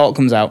until the report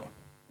comes out.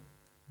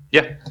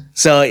 Yeah.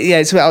 So, yeah,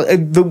 it's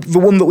the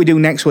one that we do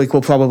next week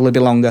will probably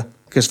be longer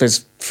because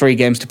there's 3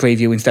 games to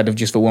preview instead of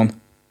just the one.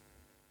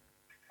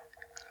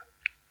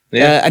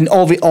 Yeah. And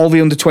all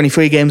the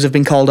under-23 games have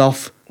been called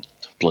off.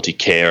 Bloody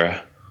Kira.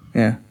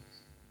 Yeah.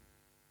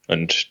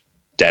 And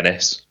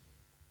Dennis.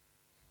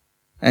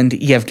 And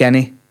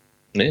Yevgeny.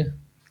 Yeah.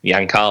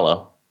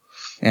 Giancarlo.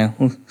 Yeah.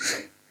 Well,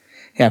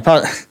 yeah,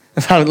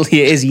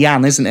 apparently it is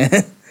Jan, isn't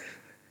it?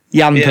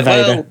 Jan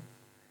Pervader.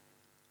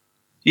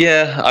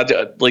 Well,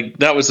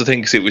 that was the thing,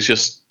 because it was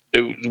just,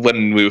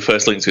 when we were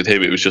first linked with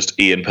him, it was just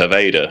Ian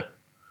Pervader.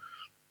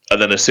 And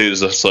then as soon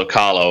as I saw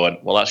Carlo, I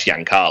went, well, that's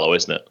Giancarlo,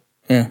 isn't it?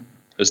 Yeah.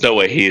 There's no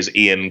way he is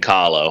Ian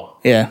Carlo.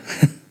 Yeah.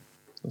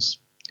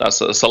 That's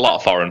a lot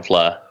of foreign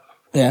flair.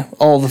 Yeah,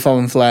 all the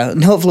foreign flair.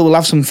 And hopefully we'll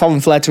have some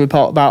foreign flair to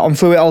report about on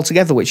Through It All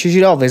Together, which you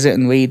should all visit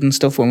and read and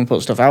stuff when we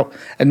put stuff out.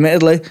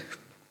 Admittedly,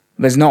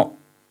 there's not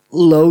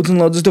loads and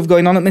loads of stuff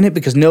going on at the minute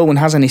because no one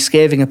has any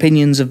scathing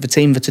opinions of the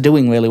team that are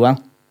doing really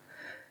well.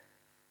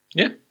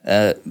 Yeah.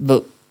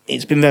 But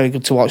it's been very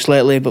good to watch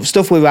lately. But the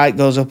stuff we write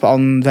goes up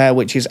on there,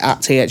 which is at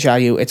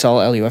THRU, it's all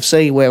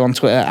LUFC. We're on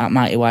Twitter at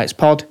Mighty Whites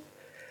Pod.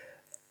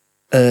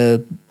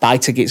 Buy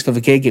tickets for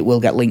the gig. It will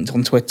get linked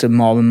on Twitter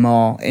more and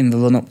more in the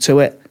run-up to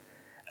it.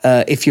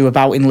 If you're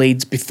about in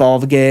Leeds before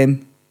the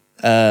game,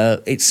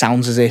 it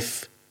sounds as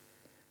if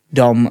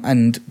Dom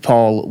and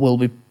Paul will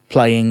be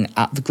playing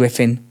at the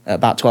Griffin at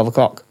about 12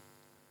 o'clock,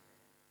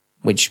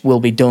 which will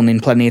be done in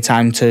plenty of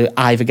time to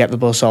either get the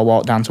bus or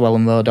walk down to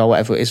Ellen Road or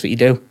whatever it is that you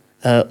do.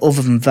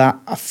 Other than that,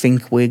 I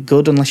think we're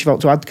good, unless you've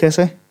got to add,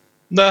 Casey?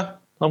 No,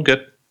 I'm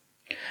good.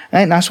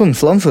 Right, nice one.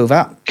 Flown through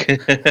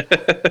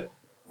that.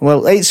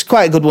 Well, it's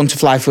quite a good one to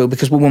fly through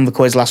because we won the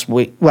quiz last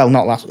week. Well,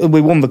 not last. We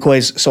won the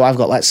quiz, so I've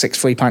got like 6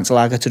 free pints of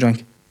lager to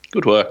drink.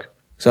 Good work.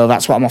 So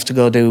that's what I'm off to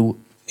go do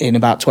in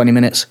about 20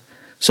 minutes.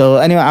 So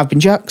anyway, I've been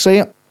Jack. See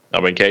you.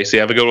 I've been Casey.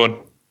 Have a good one.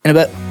 In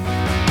a bit.